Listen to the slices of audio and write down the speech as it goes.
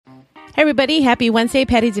Hey everybody, happy Wednesday.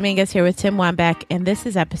 Patty Dominguez here with Tim Wambach, and this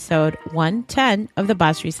is episode 110 of the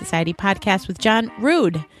Boss Free Society podcast with John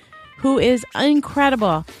Rood, who is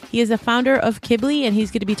incredible. He is a founder of Kibly, and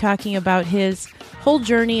he's going to be talking about his whole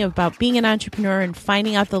journey about being an entrepreneur and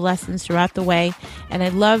finding out the lessons throughout the way. And I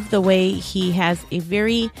love the way he has a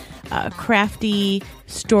very crafty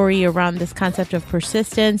story around this concept of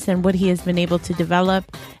persistence and what he has been able to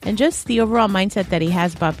develop and just the overall mindset that he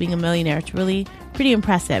has about being a millionaire. It's really pretty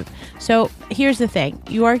impressive. So here's the thing.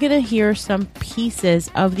 You are going to hear some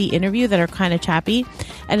pieces of the interview that are kind of choppy.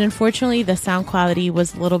 And unfortunately, the sound quality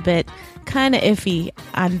was a little bit kind of iffy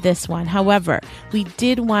on this one. However, we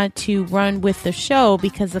did want to run with the show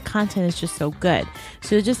because the content is just so good.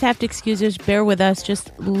 So you just have to excuse us, bear with us,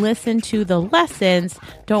 just listen to the lessons.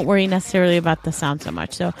 Don't worry necessarily about the sound so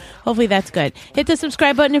much. So hopefully that's good. Hit the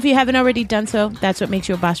subscribe button if you haven't already done so. That's what makes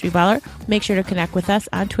you a Boss Free Baller. Make sure to connect with us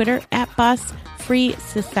on Twitter at Boss Free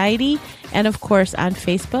Society, and of course on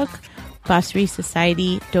Facebook. Boss Free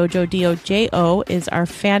Society Dojo DOJO is our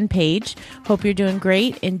fan page. Hope you're doing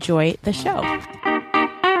great. Enjoy the show.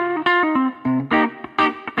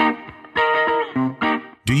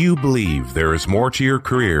 Do you believe there is more to your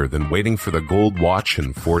career than waiting for the gold watch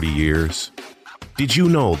in 40 years? Did you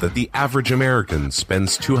know that the average American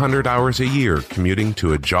spends 200 hours a year commuting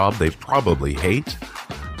to a job they probably hate?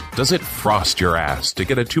 Does it frost your ass to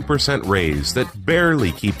get a 2% raise that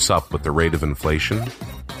barely keeps up with the rate of inflation?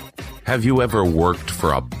 Have you ever worked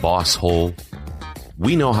for a boss hole?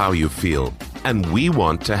 We know how you feel, and we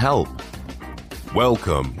want to help.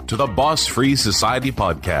 Welcome to the Boss Free Society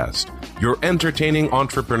podcast, your entertaining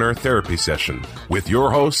entrepreneur therapy session with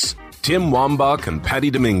your hosts, Tim Wambach and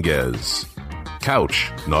Patty Dominguez.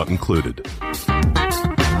 Couch not included.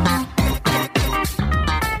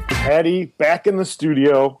 Patty, back in the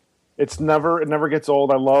studio. It never gets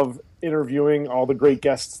old. I love interviewing all the great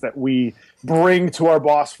guests that we bring to our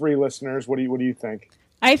Boss Free listeners. What do you think?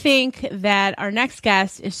 I think that our next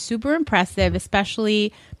guest is super impressive,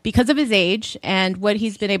 especially because of his age and what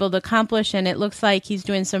he's been able to accomplish. And it looks like he's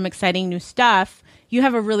doing some exciting new stuff. You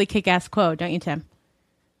have a really kick-ass quote, don't you, Tim?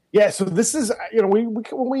 Yeah, so this is, when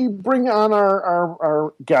we bring on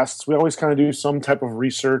our guests, we always kind of do some type of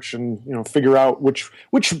research and, figure out which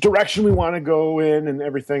direction we want to go in and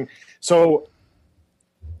everything. So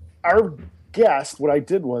our guest, what I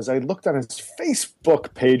did was I looked on his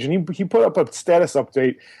Facebook page, and he put up a status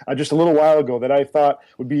update just a little while ago that I thought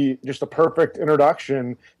would be just a perfect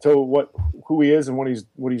introduction to who he is and what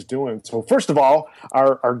he's doing. So first of all,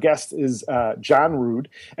 our guest is John Rood,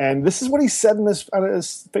 and this is what he said on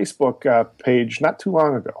his Facebook page not too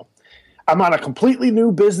long ago. I'm on a completely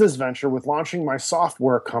new business venture with launching my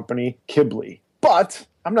software company, Kibly, but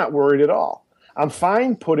I'm not worried at all. I'm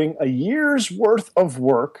fine putting a year's worth of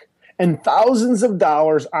work and thousands of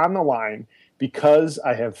dollars on the line because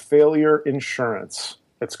I have failure insurance.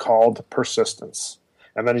 It's called persistence.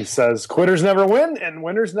 And then he says, quitters never win and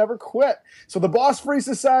winners never quit. So the Boss Free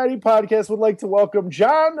Society podcast would like to welcome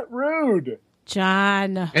John Rood.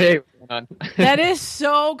 John. Hey, everyone. That is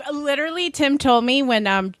so, literally, Tim told me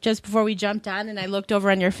when just before we jumped on and I looked over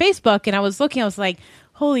on your Facebook and I was like,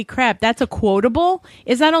 holy crap, that's a quotable.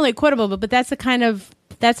 It's not only a quotable, but that's the kind of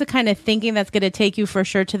thinking that's going to take you for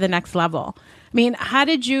sure to the next level. I mean, how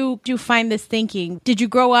did you find this thinking? Did you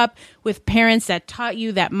grow up with parents that taught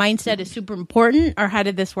you that mindset is super important, or how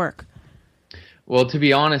did this work? Well, to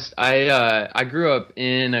be honest, I grew up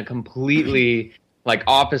in a completely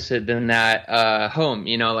opposite than that home.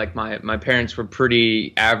 My parents were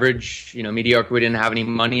pretty average, mediocre. We didn't have any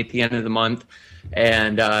money at the end of the month.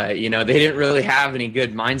 And, they didn't really have any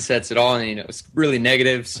good mindsets at all. And, it was really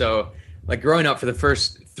negative. So, growing up for the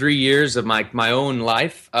first 3 years of my own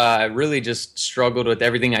life, I really just struggled with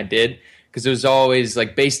everything I did because it was always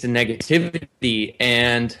based in negativity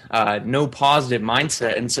and no positive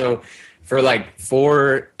mindset. And so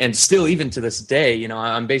for and still even to this day,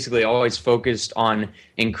 I'm basically always focused on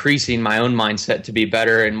increasing my own mindset to be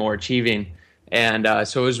better and more achieving. And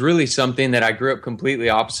so it was really something that I grew up completely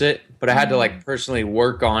opposite, but I had to personally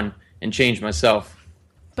work on and change myself.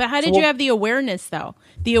 But how did you have the awareness, though?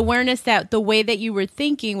 The awareness that the way that you were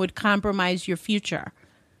thinking would compromise your future?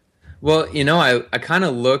 Well, I kind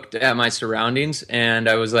of looked at my surroundings and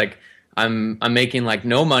I was like, I'm making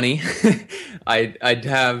no money. I'd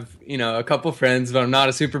have, a couple friends, but I'm not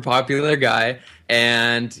a super popular guy.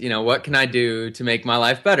 And, what can I do to make my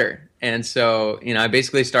life better? And so, I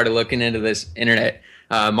basically started looking into this internet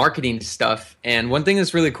marketing stuff. And one thing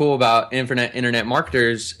that's really cool about internet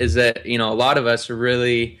marketers is that, a lot of us are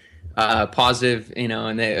really positive,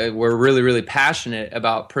 and we're really, really passionate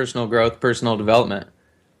about personal growth, personal development.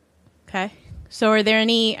 Okay. So are there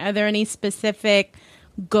any specific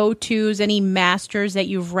go-tos, any masters that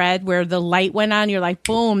you've read where the light went on, you're like,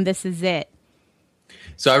 boom, this is it?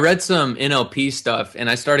 So I read some NLP stuff, and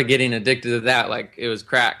I started getting addicted to that like it was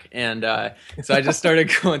crack. And so I just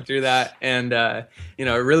started going through that, and I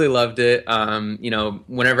really loved it.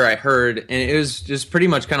 Whenever I heard, and it was just pretty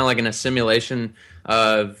much kind of like in a simulation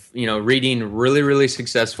of reading really, really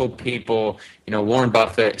successful people, Warren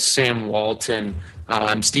Buffett, Sam Walton,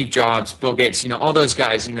 Steve Jobs, Bill Gates, all those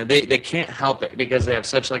guys, they can't help it because they have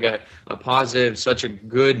such like a positive, such a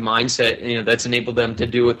good mindset, that's enabled them to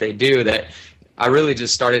do what they do, that I really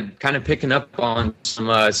just started kind of picking up on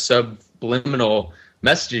some subliminal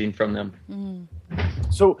messaging from them. Mm.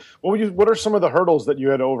 So what are some of the hurdles that you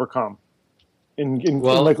had to overcome in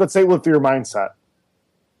let's say with your mindset?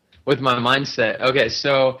 With my mindset. Okay.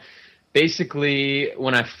 So basically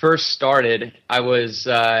when I first started, I was,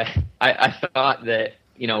 I thought that,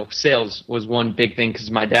 sales was one big thing because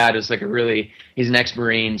my dad was he's an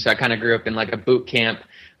ex-Marine. So I kind of grew up in like a boot camp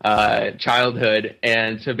childhood,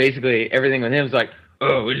 and so basically everything with him was like,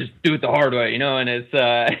 oh, we just do it the hard way, and it's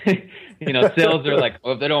sales are like,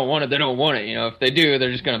 well, if they don't want it, they don't want it, if they do,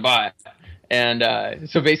 they're just gonna buy it. And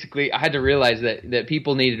so basically I had to realize that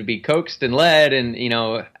people needed to be coaxed and led, and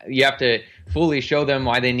you have to fully show them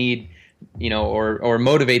why they need, or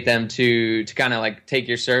motivate them to kind of like take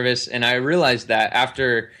your service. And I realized that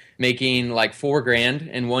after making like $4,000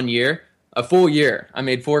 in 1 year, a full year, I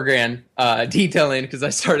made $4,000 detailing because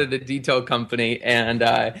I started a detail company, and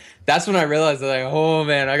that's when I realized that, oh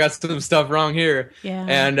man, I got some stuff wrong here. Yeah.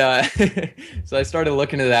 And so I started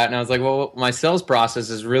looking at that, and I was like, well, my sales process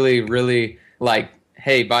is really, really like,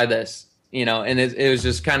 hey, buy this, and it was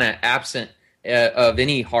just kind of absent of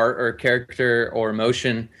any heart or character or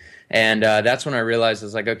emotion. And that's when I realized I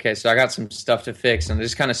was like, okay, so I got some stuff to fix, and I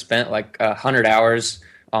just kind of spent like 100 hours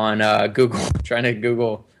on Google trying to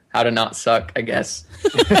Google how to not suck, I guess.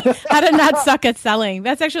 How to not suck at selling.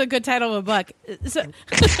 That's actually a good title of a book.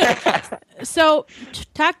 So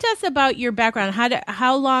talk to us about your background.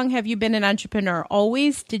 How long have you been an entrepreneur?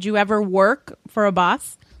 Always? Did you ever work for a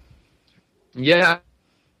boss? Yeah,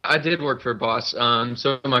 I did work for a boss.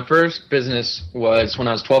 So my first business was when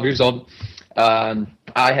I was 12 years old. I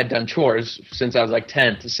had done chores since I was like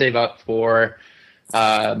 10 to save up for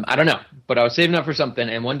I don't know, but I was saving up for something,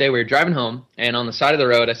 and one day we were driving home, and on the side of the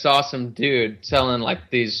road I saw some dude selling like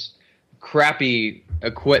these crappy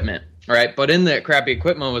equipment, right? But in that crappy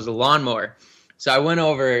equipment was a lawnmower. So I went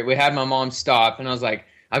over, we had my mom stop, and I was like,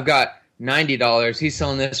 I've got $90, he's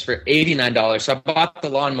selling this for $89. So I bought the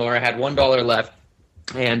lawnmower, I had $1 left,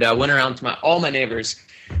 and went around to all my neighbors,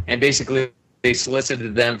 and basically they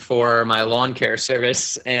solicited them for my lawn care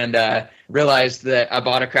service, and realized that I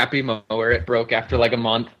bought a crappy mower. It broke after like a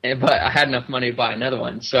month, but I had enough money to buy another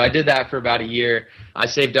one. So I did that for about a year. I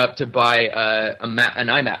saved up to buy an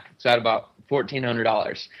iMac. So I had about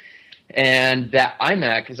 $1,400. And that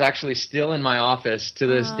iMac is actually still in my office to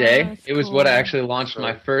this day. It was what I actually launched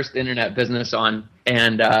my first internet business on.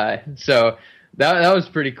 And so that was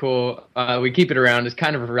pretty cool. We keep it around. It's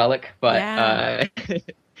kind of a relic, but yeah.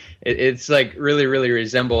 It's like really, really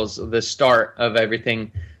resembles the start of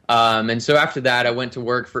everything. And so after that, I went to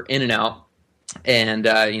work for In-N-Out and,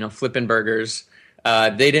 flipping burgers.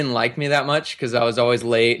 They didn't like me that much because I was always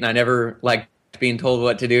late and I never liked being told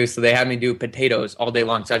what to do. So they had me do potatoes all day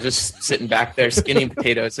long. So I was just sitting back there skinning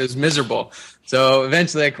potatoes. It was miserable. So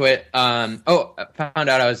eventually I quit. I found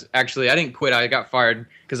out I didn't quit. I got fired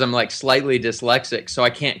because I'm like slightly dyslexic. So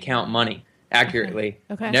I can't count money accurately.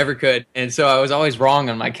 Okay. Never could. And so I was always wrong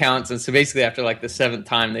on my counts. And so basically after like the 7th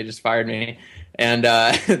time, they just fired me. And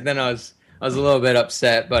then I was a little bit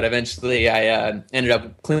upset, but eventually I ended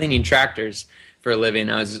up cleaning tractors for a living.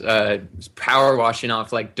 I was power washing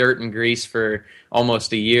off like dirt and grease for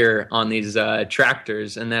almost a year on these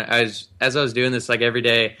tractors. And then as I was doing this like every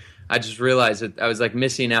day, I just realized that I was like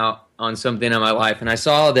missing out on something in my life. And I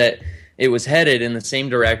saw that it was headed in the same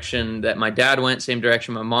direction that my dad went, same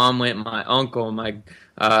direction my mom went, my uncle, my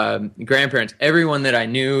grandparents, everyone that I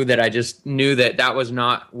knew, that I just knew that was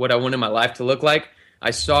not what I wanted my life to look like.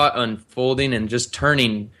 I saw it unfolding and just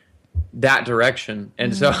turning that direction.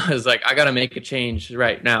 And so I was like, I got to make a change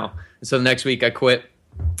right now. And so the next week I quit.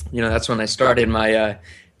 That's when I started my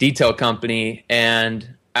detail company. And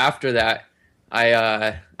after that,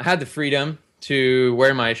 I had the freedom to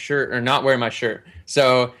wear my shirt or not wear my shirt.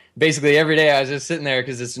 So basically every day I was just sitting there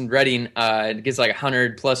because it's in Reading. It gets like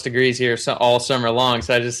 100+ degrees here all summer long.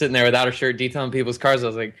 So I was just sitting there without a shirt detailing people's cars. I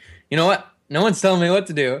was like, you know what? No one's telling me what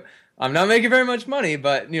to do. I'm not making very much money,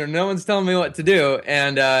 but no one's telling me what to do.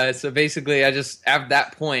 And so basically, I just at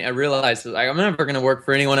that point I realized like I'm never going to work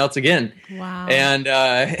for anyone else again. Wow. And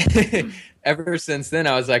ever since then,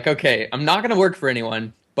 I was like, okay, I'm not going to work for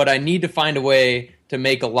anyone, but I need to find a way to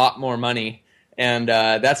make a lot more money. And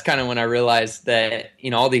that's kind of when I realized that,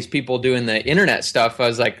 all these people doing the internet stuff, I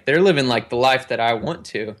was like, they're living like the life that I want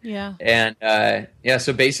to. Yeah. And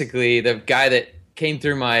so basically the guy that came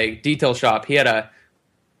through my detail shop, he had a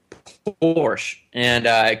Porsche, and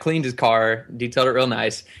I cleaned his car, detailed it real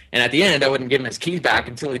nice. And at the end, I wouldn't give him his keys back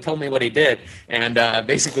until he told me what he did. And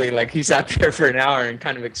basically, like, he sat there for an hour and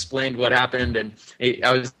kind of explained what happened. And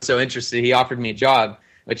I was so interested, he offered me a job,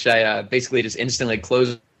 which I basically just instantly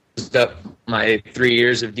closed up my 3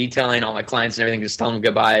 years of detailing all my clients and everything, just telling them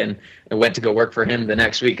goodbye, and I went to go work for him the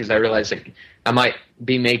next week because I realized like I might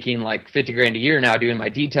be making like 50 grand a year now doing my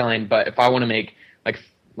detailing, but if I want to make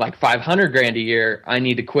like 500 grand a year, I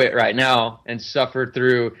need to quit right now and suffer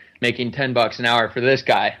through making $10 an hour for this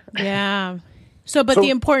guy. Yeah. So the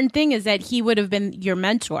important thing is that he would have been your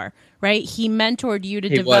mentor, right? He mentored you to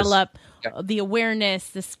develop the awareness,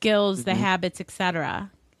 the skills, the habits, etc.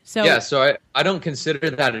 So I don't consider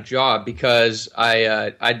that a job because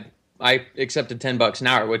I accepted $10 an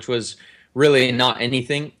hour, which was really not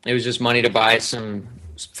anything. It was just money to buy some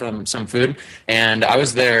food, and I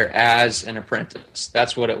was there as an apprentice.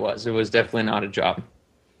 That's what it was. It was definitely not a job.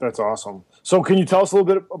 That's awesome. So can you tell us a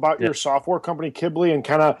little bit about your software company, Kibly, and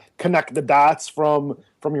kind of connect the dots from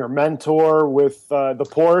your mentor with the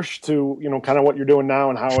Porsche to kind of what you're doing now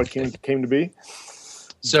and how it came to be?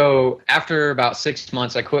 So after about 6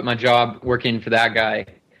 months, I quit my job working for that guy,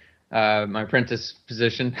 my apprentice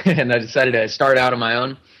position, and I decided to start out on my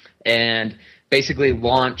own and basically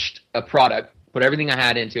launched a product, put everything I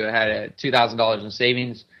had into it. I had $2,000 in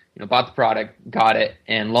savings, bought the product, got it,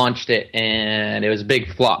 and launched it, and it was a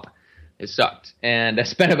big flop. It sucked. And I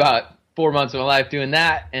spent about 4 months of my life doing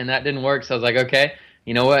that, and that didn't work, so I was like, okay,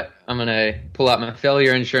 you know what? I'm going to pull out my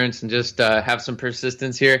failure insurance and just have some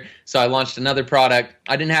persistence here. So I launched another product.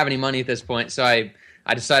 I didn't have any money at this point, so I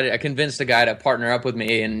convinced a guy to partner up with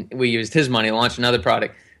me, and we used his money to launch another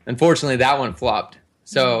product. Unfortunately, that one flopped.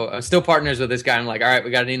 So I'm still partners with this guy. I'm like, all right, we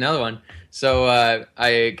got to need another one. So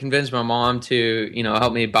I convinced my mom to,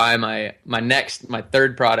 help me buy my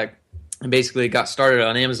third product, and basically got started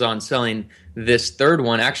on Amazon selling this third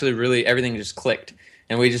one. Actually, really, everything just clicked.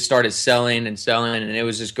 And we just started selling, and it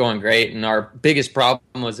was just going great. And our biggest problem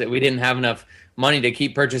was that we didn't have enough money to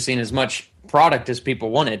keep purchasing as much product as people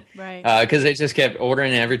wanted. Right. Because they just kept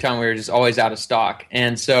ordering, and every time we were just always out of stock.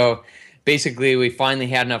 And so basically we finally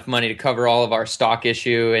had enough money to cover all of our stock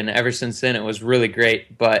issue. And ever since then, it was really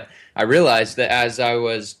great. But I realized that as I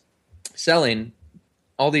was selling,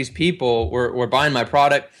 all these people were buying my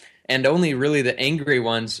product, and only really the angry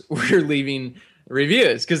ones were leaving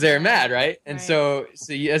reviews because they're mad, right? And so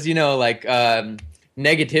as you know, like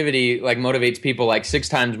negativity like motivates people like 6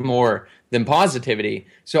 times more than positivity.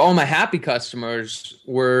 So all my happy customers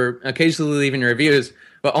were occasionally leaving reviews,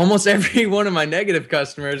 but almost every one of my negative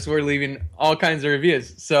customers were leaving all kinds of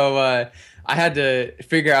reviews. So I had to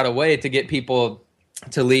figure out a way to get people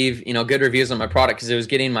to leave good reviews on my product, because it was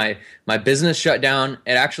getting my business shut down.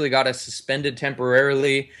 It actually got us suspended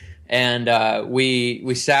temporarily. And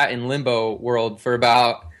we sat in limbo world for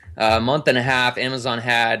about a month and a half. Amazon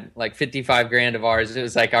had like 55 grand of ours. It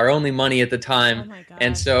was like our only money at the time. Oh my gosh.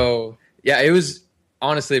 And so, it was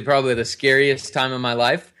honestly probably the scariest time of my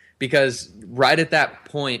life, because right at that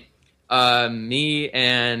point, me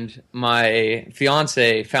and my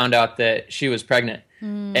fiance found out that she was pregnant.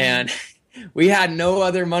 And we had no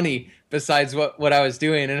other money besides what I was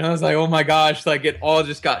doing. And I was like, oh my gosh, like it all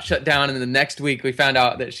just got shut down. And then the next week we found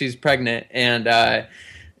out that she's pregnant. And, I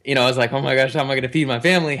was like, oh my gosh, how am I going to feed my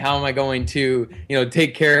family? How am I going to,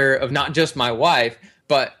 take care of not just my wife,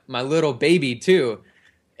 but my little baby too?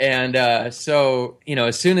 And so,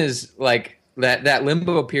 as soon as like that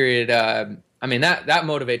limbo period, that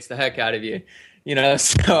motivates the heck out of you.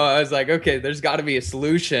 So I was like, okay, there's got to be a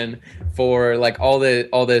solution for like all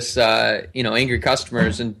this angry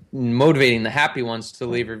customers, and motivating the happy ones to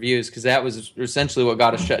leave reviews, because that was essentially what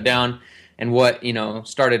got us shut down and what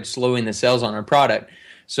started slowing the sales on our product.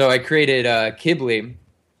 So I created Kibly.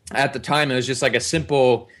 At the time, it was just like a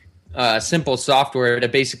simple software to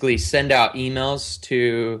basically send out emails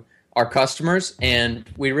to our customers, and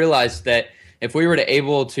we realized that if we were to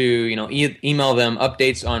able to, email them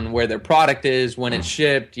updates on where their product is, when it's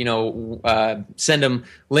shipped, send them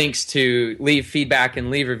links to leave feedback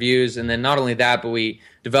and leave reviews. And then not only that, but we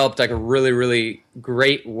developed like a really, really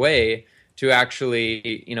great way to actually,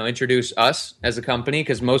 introduce us as a company,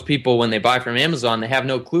 because most people, when they buy from Amazon, they have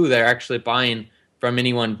no clue they're actually buying from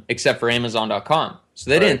anyone except for Amazon.com. So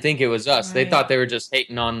they didn't think it was us. Right. They thought they were just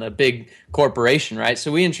hating on the big corporation, right?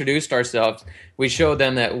 So we introduced ourselves. We showed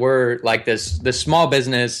them that we're like this small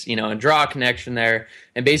business, and draw a connection there.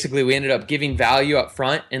 And basically we ended up giving value up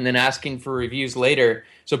front and then asking for reviews later.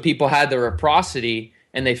 So people had the reciprocity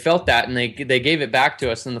and they felt that, and they gave it back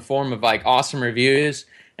to us in the form of like awesome reviews.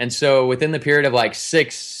 And so within the period of like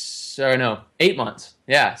 8 months.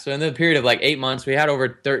 Yeah. So in the period of like 8 months, we had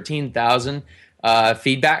over 13,000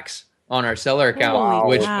 feedbacks on our seller account.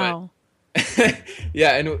 Wow.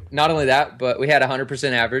 Yeah. And not only that, but we had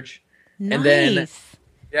 100% average. Nice.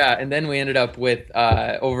 And then we ended up with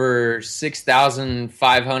over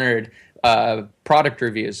 6,500 product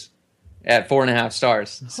reviews at 4.5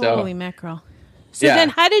 stars. So, holy mackerel. So then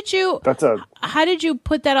how did you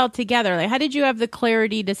put that all together? Like, how did you have the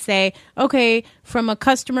clarity to say, okay, from a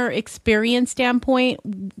customer experience standpoint,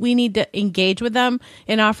 we need to engage with them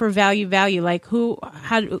and offer value? Like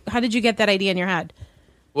how did you get that idea in your head?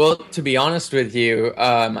 Well, to be honest with you,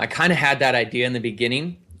 I kind of had that idea in the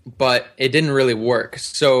beginning, but it didn't really work.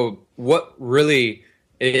 So what really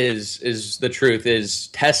is the truth is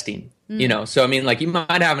testing, So, I mean, like, you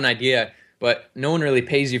might have an idea, but no one really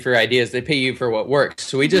pays you for ideas. They pay you for what works.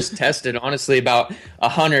 So we just tested, honestly, about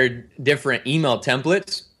 100 different email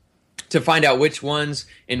templates to find out which ones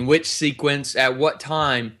in which sequence at what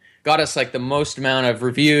time got us like the most amount of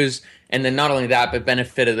reviews. And then not only that, but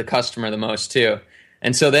benefited the customer the most too.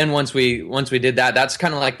 And so then once we did that, that's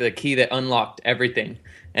kind of like the key that unlocked everything.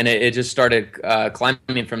 And it just started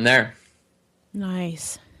climbing from there.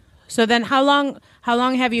 Nice. So then how long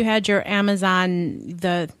have you had your Amazon,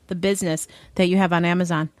 the business that you have on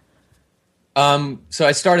Amazon? So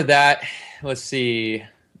I started that, let's see,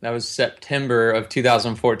 that was September of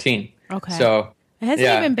 2014. Okay. So it hasn't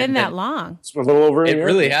even been that long. It's a little over a year. It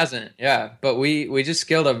really hasn't, yeah. But we just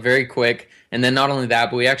scaled up very quick. And then not only that,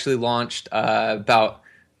 but we actually launched about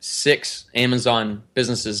 6 Amazon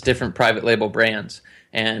businesses, different private label brands.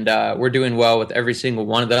 And we're doing well with every single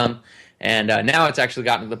one of them. And now it's actually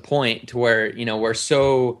gotten to the point to where, we're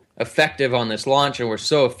so effective on this launch, and we're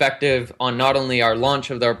so effective on not only our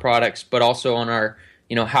launch of our products, but also on our,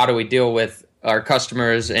 how do we deal with our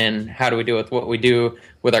customers and how do we deal with what we do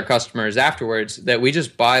with our customers afterwards, that we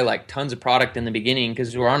just buy like tons of product in the beginning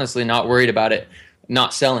because we're honestly not worried about it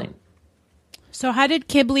not selling. So how did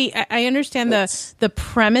Kibly, I understand the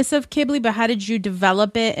premise of Kibly, but how did you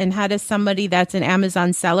develop it, and how does somebody that's an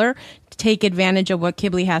Amazon seller take advantage of what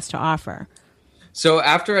Kibly has to offer? So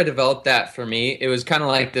after I developed that, for me, it was kind of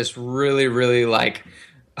like this really, really like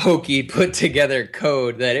hokey put together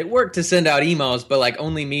code that it worked to send out emails, but like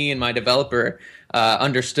only me and my developer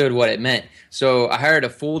understood what it meant. So I hired a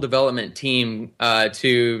full development team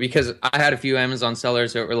because I had a few Amazon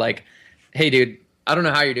sellers that were like, hey dude, I don't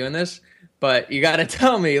know how you're doing this, but you got to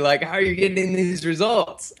tell me like how you're getting these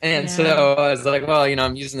results. And so I was like, well,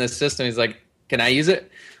 I'm using this system. He's like, can I use it?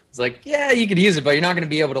 I was like, yeah, you could use it, but you're not going to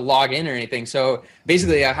be able to log in or anything. So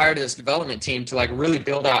basically I hired this development team to like really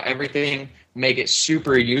build out everything, make it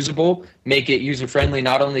super usable, make it user friendly,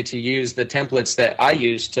 not only to use the templates that I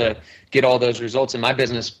use to get all those results in my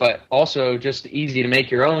business, but also just easy to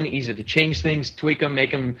make your own, easy to change things, tweak them,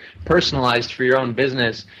 make them personalized for your own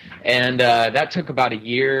business. And that took about a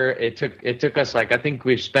year. It took us like, I think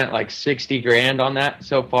we've spent like $60,000 on that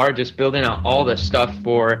so far, just building out all this stuff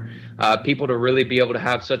for people to really be able to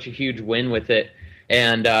have such a huge win with it.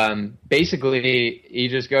 And basically you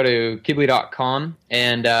just go to Kibly.com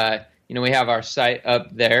and we have our site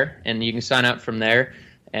up there, and you can sign up from there.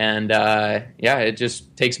 And it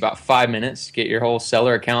just takes about 5 minutes to get your whole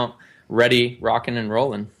seller account ready, rocking and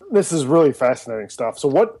rolling. This is really fascinating stuff. So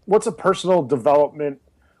what's a personal development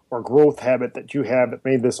or growth habit that you have that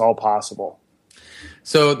made this all possible?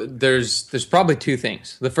 So there's probably 2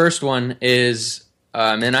 things. The first one is,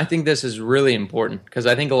 and I think this is really important because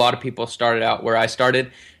I think a lot of people started out where I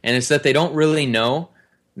started, and it's that they don't really know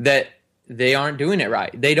that they aren't doing it right.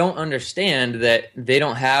 They don't understand that they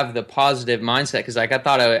don't have the positive mindset, because like I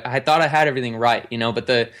thought I had everything right, but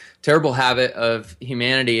the terrible habit of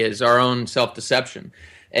humanity is our own self-deception.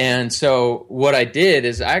 And so what I did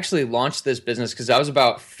is I actually launched this business because I was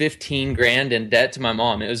about $15,000 in debt to my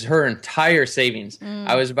mom. It was her entire savings.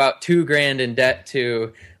 I was about $2,000 in debt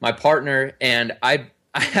to my partner, and I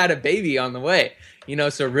had a baby on the way.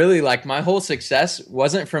 So really like my whole success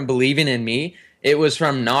wasn't from believing in me. It was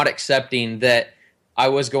from not accepting that I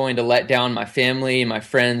was going to let down my family, my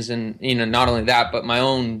friends, and not only that, but my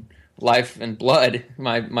own life and blood,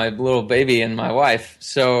 my little baby and my wife.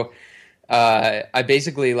 So I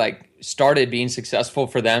basically like started being successful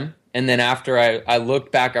for them. And then after I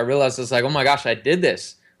looked back, I realized it's like, oh my gosh, I did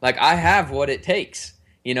this. Like, I have what it takes,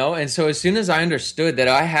 you know? And so as soon as I understood that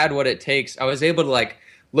I had what it takes, I was able to like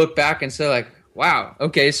look back and say like, wow,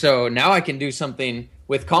 okay, so now I can do something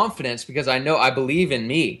with confidence because I know I believe in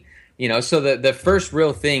me, you know? So the first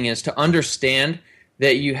real thing is to understand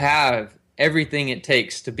that you have everything it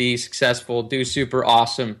takes to be successful, do super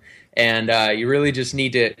awesome. And you really just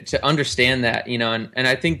need to understand that, you know, and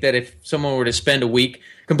I think that if someone were to spend a week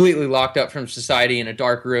completely locked up from society in a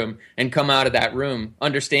dark room and come out of that room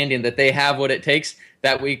understanding that they have what it takes,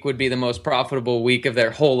 that week would be the most profitable week of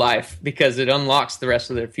their whole life because it unlocks the rest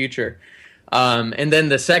of their future. And then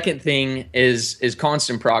the second thing is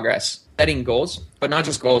constant progress, setting goals, but not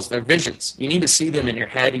just goals, they're visions. You need to see them in your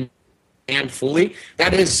head and fully.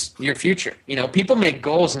 That is your future. You know, people make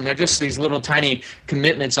goals and they're just these little tiny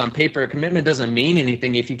commitments on paper. A commitment doesn't mean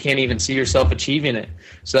anything if you can't even see yourself achieving it.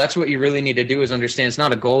 So that's what you really need to do is understand it's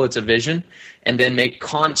not a goal, it's a vision, and then make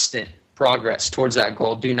constant progress towards that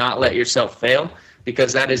goal. Do not let yourself fail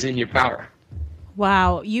because that is in your power.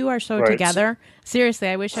 Wow, you are so together. Seriously,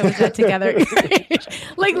 I wish I was that together.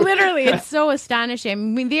 Like literally, it's so astonishing. I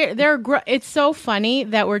mean, it's so funny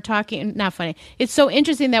that we're talking. Not funny. It's so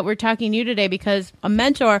interesting that we're talking to you today because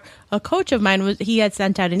a coach of mine he had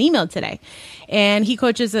sent out an email today, and he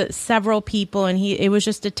coaches several people, and it was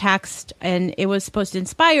just a text, and it was supposed to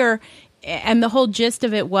inspire. And the whole gist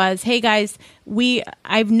of it was, hey guys,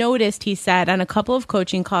 I've noticed, he said, on a couple of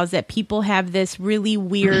coaching calls that people have this really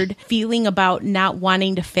weird feeling about not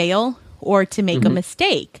wanting to fail or to make a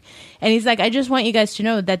mistake. And he's like, I just want you guys to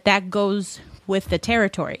know that goes with the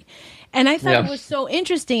territory. And I thought it was so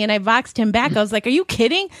interesting, and I voxed him back. I was like, are you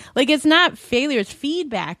kidding? Like, it's not failure, it's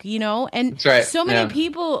feedback, you know? And so many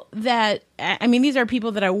people that, I mean, these are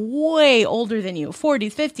people that are way older than you,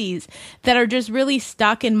 40s, 50s, that are just really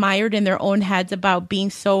stuck and mired in their own heads about being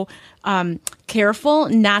so careful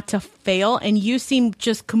not to fail. And you seem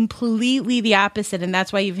just completely the opposite. And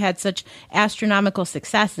that's why you've had such astronomical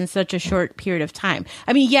success in such a short period of time.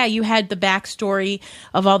 I mean, yeah, you had the backstory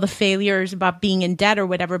of all the failures about being in debt or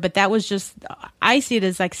whatever, but that was just, I see it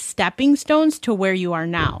as like stepping stones to where you are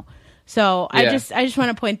now. So I just want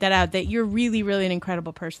to point that out, that you're really, really an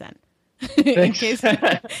incredible person. in case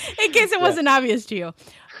it wasn't obvious to you.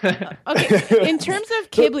 Okay, in terms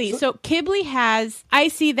of Kibly, so Kibly I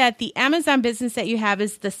see that the Amazon business that you have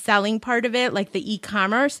is the selling part of it, like the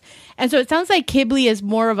e-commerce. And so it sounds like Kibly is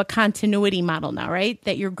more of a continuity model now, right?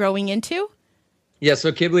 That you're growing into? Yeah,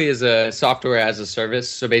 so Kibly is a software as a service.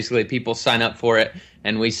 So basically people sign up for it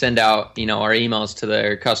and we send out, you know, our emails to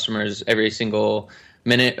their customers every single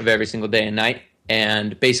minute of every single day and night.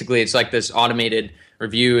 And basically it's like this automated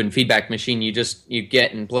review and feedback machine you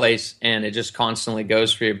get in place, and it just constantly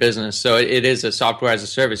goes for your business. So it is a software as a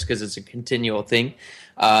service because it's a continual thing.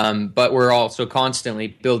 But we're also constantly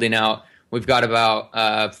building out. We've got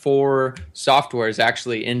about 4 softwares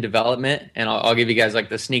actually in development, and I'll give you guys like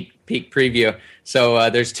the sneak peek preview. So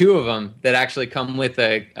there's 2 of them that actually come with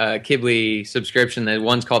a Kibly subscription. The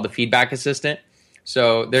one's called the Feedback Assistant.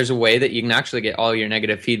 So there's a way that you can actually get all your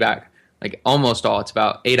negative feedback, like almost all. It's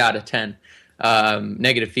about 8 out of 10.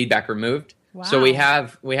 Negative feedback removed. Wow. So we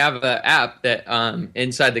have an app that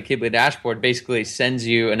inside the Kibly dashboard basically sends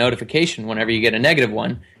you a notification whenever you get a negative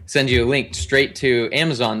one, sends you a link straight to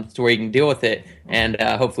Amazon to where you can deal with it and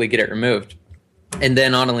hopefully get it removed. And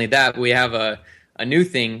then not only that, we have a new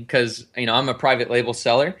thing because, you know, I'm a private label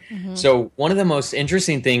seller. Mm-hmm. So one of the most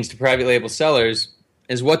interesting things to private label sellers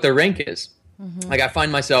is what their rank is. Mm-hmm. Like I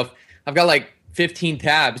find myself, I've got like 15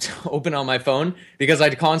 tabs open on my phone because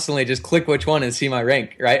I constantly just click which one and see my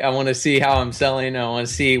rank, right? I want to see how I'm selling. I want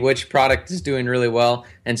to see which product is doing really well.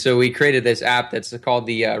 And so we created this app that's called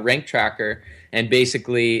the Rank Tracker. And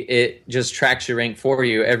basically it just tracks your rank for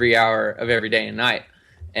you every hour of every day and night.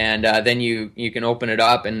 And then you can open it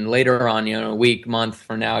up, and later on, you know, a week, month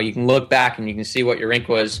from now, you can look back and you can see what your rank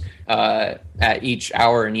was at each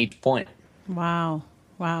hour and each point. Wow.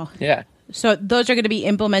 Yeah. So those are going to be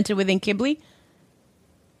implemented within Kibly?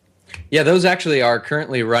 Yeah, those actually are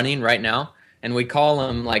currently running right now, and we call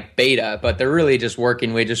them like beta, but they're really just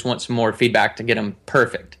working. We just want some more feedback to get them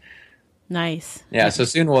perfect. Nice. Yeah, so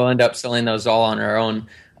soon we'll end up selling those all on our own,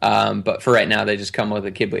 but for right now, they just come with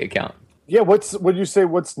a Kibly account. Yeah, what would you say?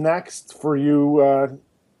 What's next for you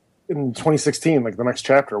in 2016? Like the next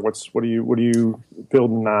chapter? What are you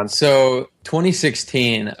building on? So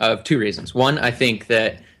 2016 of 2 reasons. One, I think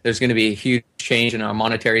that there's going to be a huge change in our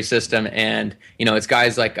monetary system, and you know, it's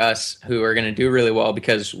guys like us who are going to do really well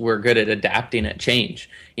because we're good at adapting at change.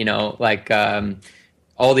 You know, like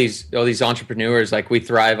all these entrepreneurs, like we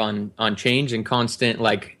thrive on change and constant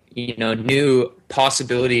like new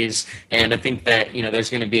possibilities. And I think that, there's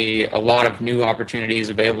going to be a lot of new opportunities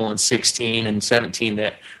available in 16 and 17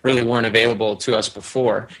 that really weren't available to us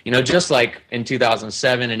before. Just like in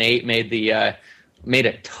 2007 and 8 made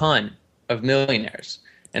a ton of millionaires.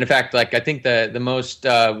 And in fact, like, I think the most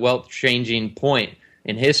wealth-changing point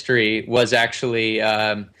in history was actually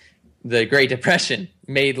the Great Depression.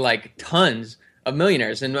 Made like tons of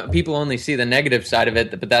millionaires, and people only see the negative side of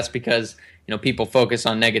it, but that's because people focus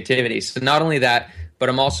on negativity. So not only that, but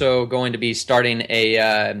I'm also going to be starting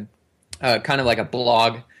a kind of like a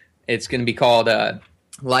blog. It's going to be called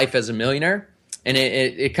Life as a Millionaire, and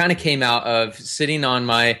it kind of came out of sitting on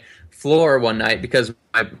my floor one night because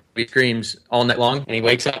my baby screams all night long, and he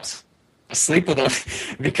wakes up. I sleep with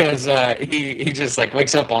him because he just like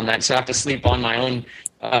wakes up all night, so I have to sleep on my own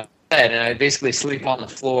bed, and I basically sleep on the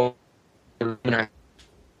floor. And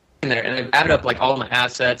I added up like all my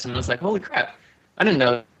assets, and I was like, holy crap, I didn't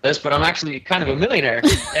know this, but I'm actually kind of a millionaire.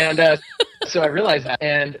 And so I realized that,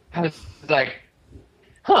 and I was like,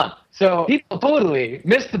 so people totally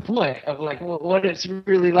missed the point of like what it's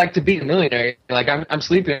really like to be a millionaire. Like I'm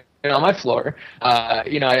sleeping on my floor.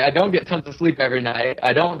 I don't get tons of sleep every night.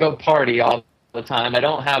 I don't go party all the time. I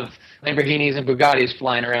don't have Lamborghinis and Bugattis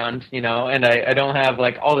flying around, and I don't have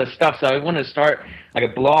like all this stuff. So I want to start like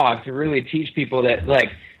a blog to really teach people that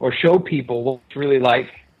or show people what it's really like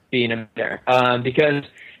being a millionaire, because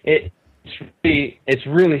it's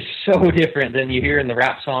really so different than you hear in the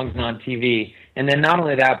rap songs and on TV. And then not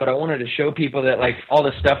only that, but I wanted to show people that like all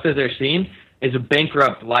the stuff that they're seeing is a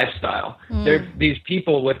bankrupt lifestyle. There's these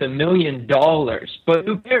people with $1 million, but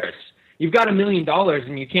who cares? You've got $1 million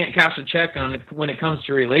and you can't cash a check on it when it comes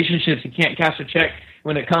to relationships. You can't cash a check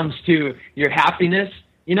when it comes to your happiness,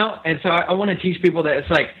 And so I want to teach people that it's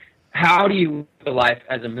like, how do you live a life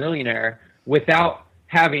as a millionaire without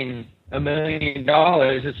having $1 million?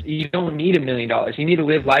 You don't need $1 million. You need to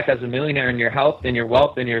live life as a millionaire in your health, in your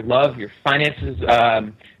wealth, in your love, your finances.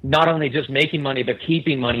 Not only just making money, but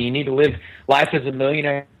keeping money. You need to live life as a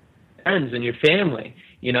millionaire, friends and your family.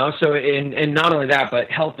 So and not only that, but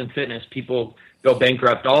health and fitness. People go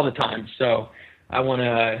bankrupt all the time. So I want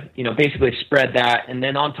to, basically spread that. And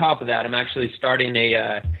then on top of that, I'm actually starting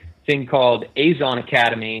a thing called Azon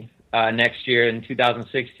Academy next year in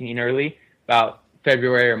 2016, early, about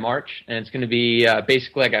February or March. And it's going to be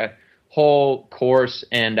basically like a whole course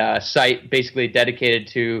and site basically dedicated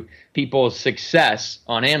to people's success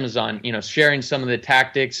on Amazon, sharing some of the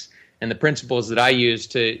tactics and the principles that I use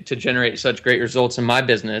to generate such great results in my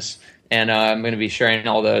business. And I'm going to be sharing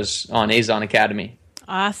all those on Azon Academy.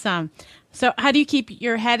 Awesome. So how do you keep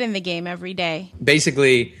your head in the game every day?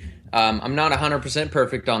 Basically, I'm not 100%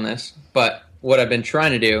 perfect on this, but what I've been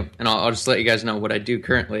trying to do, and I'll just let you guys know what I do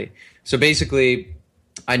currently. So basically,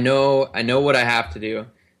 I know what I have to do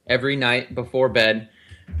every night before bed.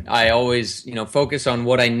 I always, focus on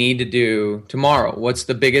what I need to do tomorrow. What's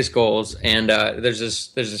the biggest goals? And there's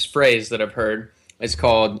this phrase that I've heard. It's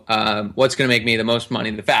called "What's going to make me the most money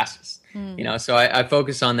the fastest?" So I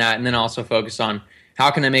focus on that, and then I also focus on how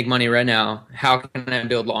can I make money right now? How can I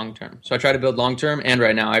build long term? So I try to build long term and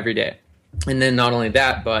right now every day. And then not only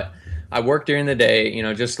that, but I work during the day,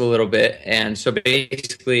 just a little bit. And so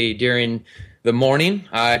basically during the morning,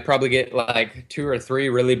 I probably get like 2 or 3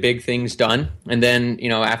 really big things done. And then,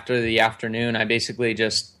 after the afternoon, I basically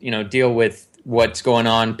just, deal with what's going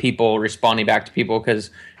on, people responding back to people,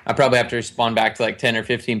 because I probably have to respond back to like 10 or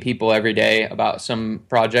 15 people every day about some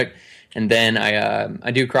project. And then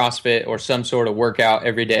I do CrossFit or some sort of workout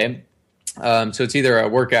every day. So it's either a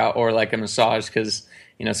workout or like a massage, because,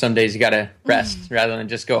 some days you got to rest rather than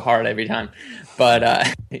just go hard every time. But,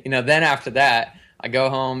 then after that, I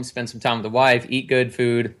go home, spend some time with the wife, eat good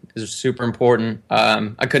food is super important.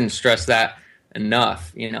 I couldn't stress that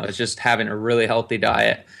enough. It's just having a really healthy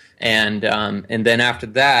diet. And then after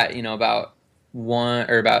that, about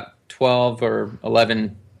 12 or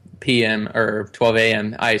 11 p.m. or 12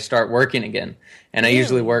 a.m., I start working again. And I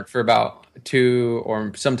usually work for about 2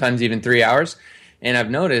 or sometimes even 3 hours. And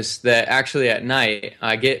I've noticed that actually at night,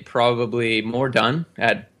 I get probably more done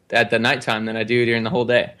at the nighttime than I do during the whole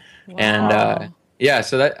day. Wow. And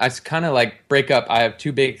so that I kind of like break up. I have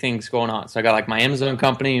 2 big things going on. So I got like my Amazon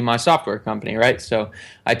company and my software company, right? So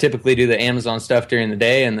I typically do the Amazon stuff during the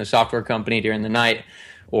day and the software company during the night,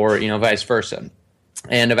 or, vice versa.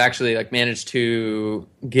 And I've actually like managed to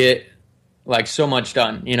get like so much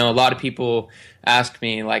done. You know, a lot of people ask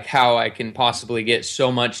me like how I can possibly get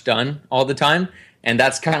so much done all the time. And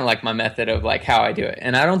that's kind of like my method of like how I do it.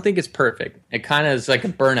 And I don't think it's perfect. It kind of is like a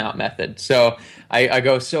burnout method. So I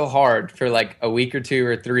go so hard for like a week or 2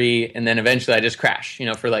 or 3, and then eventually I just crash, you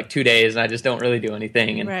know, for like 2 days, and I just don't really do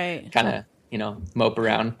anything and kind of, you know, mope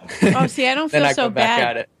around. Oh, see, I don't feel then so I go back bad.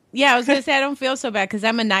 at it. Yeah, I was going to say I don't feel so bad because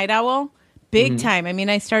I'm a night owl. Big time. I mean,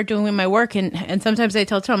 I start doing my work, and sometimes I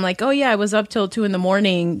tell Tom, I'm like, oh, yeah, I was up till 2 in the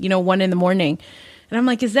morning, you know, 1 in the morning. And I'm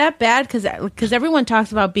like, is that bad? Because everyone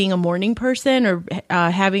talks about being a morning person or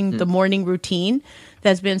having the morning routine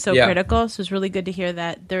that's been so critical. So it's really good to hear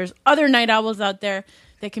that there's other night owls out there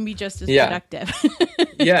that can be just as productive.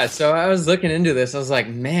 Yeah, so I was looking into this. I was like,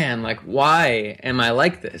 man, like, why am I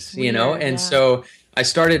like this? You know? And so I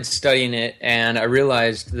started studying it, and I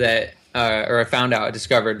realized that, I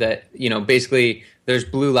discovered that, you know, basically there's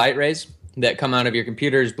blue light rays that come out of your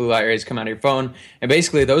computers, blue light rays come out of your phone. And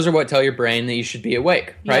basically those are what tell your brain that you should be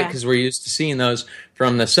awake, right? Because we're used to seeing those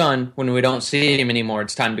from the sun. When we don't see them anymore,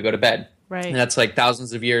 it's time to go to bed. Right. And that's like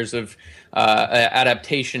thousands of years of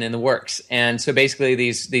adaptation in the works. And so basically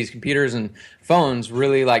these computers and phones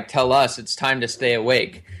really like tell us it's time to stay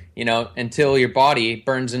awake, you know, until your body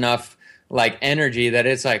burns enough like energy that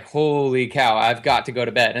it's like, holy cow, I've got to go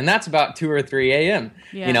to bed. And that's about 2 or 3 a.m.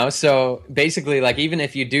 You know, so basically like even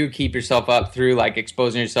if you do keep yourself up through like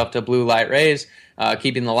exposing yourself to blue light rays,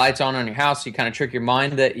 keeping the lights on your house, you kind of trick your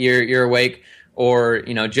mind that you're awake, or,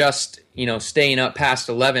 you know, just, you know, staying up past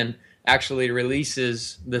 11 actually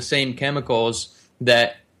releases the same chemicals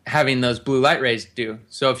that having those blue light rays do.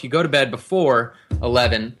 So if you go to bed before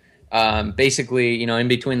 11, basically, you know, in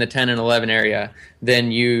between the 10 and 11 area,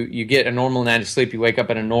 then you get a normal night of sleep. You wake up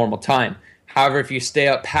at a normal time. However, if you stay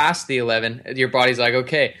up past the 11, your body's like,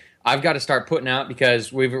 okay, I've got to start putting out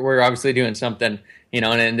because we're obviously doing something, you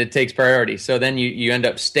know, and it takes priority. So then you end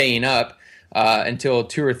up staying up until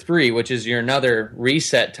 2 or 3, which is your another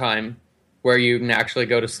reset time where you can actually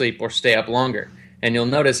go to sleep or stay up longer. And you'll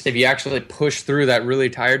notice if you actually push through that really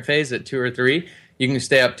tired phase at 2 or 3, you can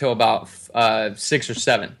stay up till about 6 or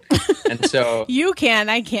 7. And so you can,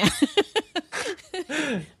 I can't.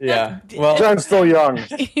 Yeah. Well, John's still young.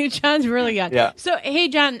 John's really young. Yeah. So, hey,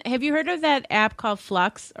 John, have you heard of that app called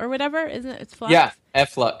Flux or whatever? Isn't it? It's Flux? Yeah.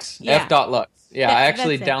 Flux. Yeah. F.lux. Yeah. I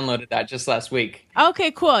actually that's it. downloaded that just last week.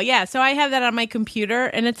 Okay, cool. Yeah. So I have that on my computer,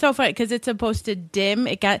 and it's so funny because it's supposed to dim.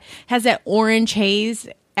 Has that orange haze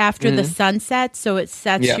after the sunset, so it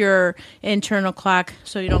sets your internal clock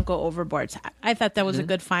so you don't go overboard. So I thought that was a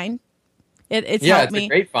good find. It's helped me. A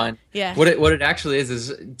great find. Yeah. What it actually is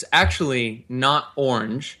it's actually not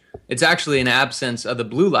orange. It's actually an absence of the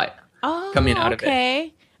blue light coming out of it.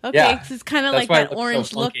 Okay. Yeah. 'Cause it's kind of That's like why that it looks orange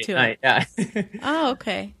so look funky to at it. night. Yeah. Oh,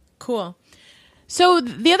 okay. Cool. So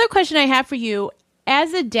the other question I have for you,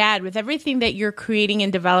 as a dad, with everything that you're creating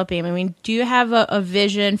and developing, I mean, do you have a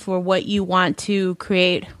vision for what you want to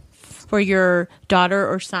create for your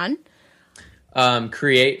daughter or son?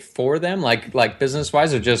 Create for them, like business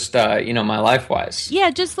wise, or just my life wise? Yeah,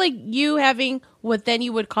 just like you having what then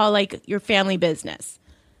you would call like your family business.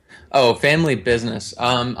 Oh, family business.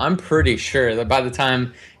 I'm pretty sure that by the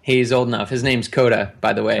time he's old enough, his name's Coda,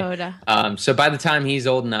 by the way. Coda. So by the time he's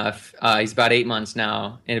old enough, he's about 8 months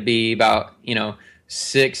now. It'd be about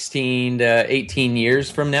 16 to 18 years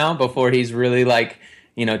from now before he's really like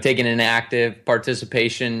taking an active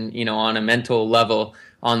participation on a mental level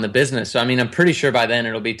on the business. So I mean, I'm pretty sure by then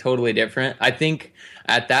it'll be totally different. I think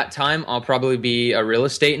at that time I'll probably be a real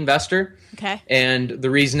estate investor. Okay. And the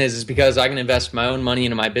reason is because I can invest my own money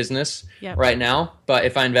into my business right now. But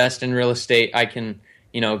if I invest in real estate, I can,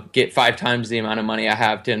 get 5 times the amount of money I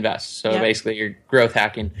have to invest. So basically you're growth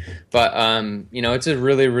hacking. But, it's a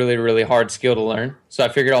really, really, really hard skill to learn. So I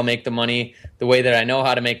figured I'll make the money the way that I know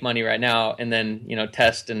how to make money right now, and then,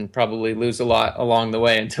 test and probably lose a lot along the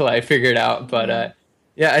way until I figure it out. But,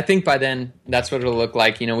 yeah, I think by then that's what it'll look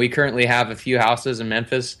like. We currently have a few houses in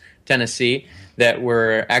Memphis, Tennessee, that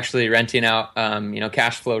we're actually renting out,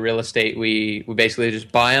 cash flow real estate. We basically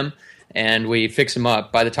just buy them and we fix them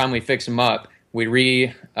up. By the time we fix them up,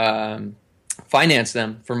 we finance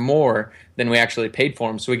them for more than we actually paid for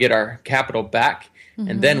them. So we get our capital back,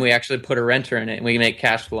 and then we actually put a renter in it, and we make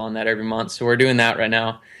cash flow on that every month. So we're doing that right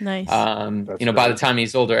now. Nice. By the time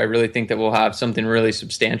he's older, I really think that we'll have something really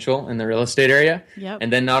substantial in the real estate area. Yep.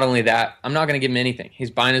 And then not only that, I'm not going to give him anything. He's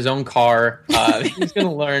buying his own car. He's going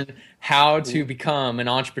to learn how to become an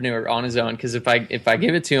entrepreneur on his own. Because if I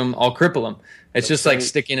give it to him, I'll cripple him. It's just like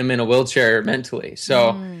sticking him in a wheelchair mentally. So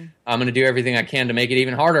I'm going to do everything I can to make it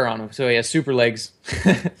even harder on him. So he has super legs.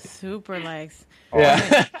 Super legs.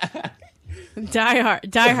 Yeah. Die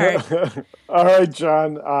hard. All right,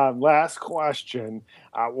 John. Last question.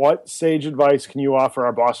 What sage advice can you offer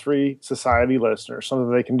our Boss Free Society listeners,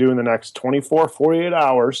 something they can do in the next 24, 48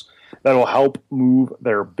 hours that will help move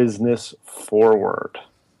their business forward?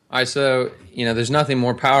 All right, so, there's nothing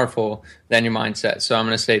more powerful than your mindset. So I'm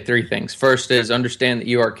going to say three things. First is understand that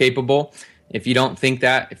you are capable. If you don't think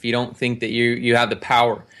that you have the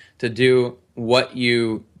power to do what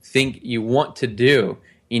you think you want to do,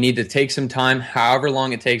 you need to take some time, however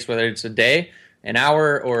long it takes, whether it's a day, an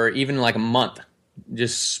hour, or even like a month.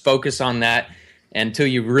 Just focus on that until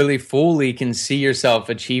you really fully can see yourself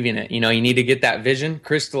achieving it. You need to get that vision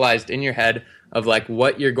crystallized in your head of like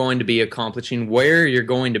what you're going to be accomplishing, where you're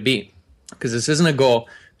going to be. Because this isn't a goal,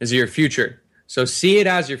 this is your future. So see it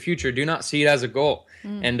as your future. Do not see it as a goal.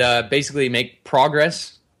 And basically make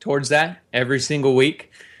progress towards that every single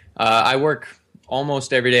week. I work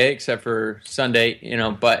almost every day except for Sunday,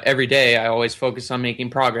 but every day I always focus on making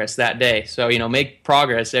progress that day. So, make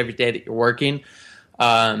progress every day that you're working.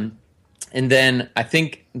 And then I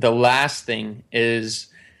think the last thing is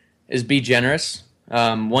be generous.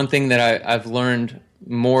 One thing that I've learned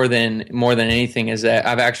more than anything is that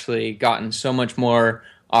I've actually gotten so much more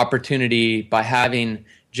opportunity by having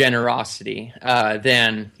generosity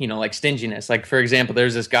than like stinginess. Like, for example,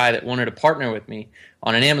 there's this guy that wanted to partner with me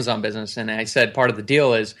on an Amazon business, and I said part of the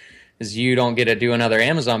deal is you don't get to do another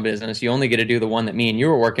Amazon business, you only get to do the one that me and you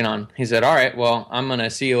were working on. He said, all right, well, I'm gonna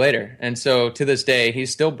see you later. And so to this day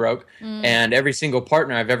he's still broke. And every single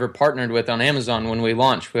partner I've ever partnered with on Amazon, when we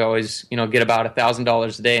launch, we always get about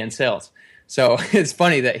 $1,000 a day in sales. So it's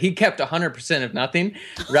funny that he kept 100% of nothing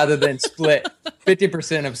rather than split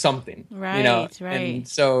 50% of something. Right, right. And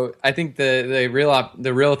so I think the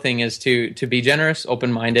real thing is to be generous,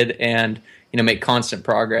 open-minded, and make constant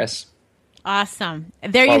progress. Awesome.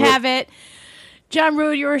 There you have it. John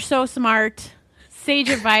Rood, you are so smart. Sage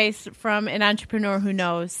advice from an entrepreneur who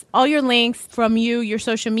knows. All your links from you, your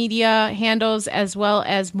social media handles, as well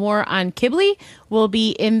as more on Kibly will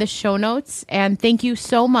be in the show notes. And thank you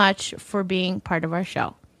so much for being part of our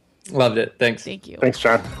show. Loved it. Thanks. Thank you. Thanks,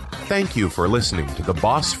 John. Thank you for listening to the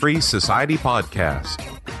Boss Free Society podcast.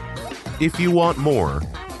 If you want more,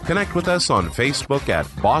 connect with us on Facebook at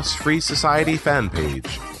Boss Free Society fan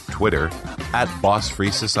page, Twitter at Boss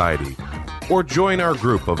Free Society, or join our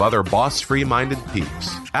group of other boss free minded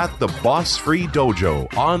peeps at the Boss Free Dojo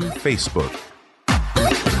on Facebook.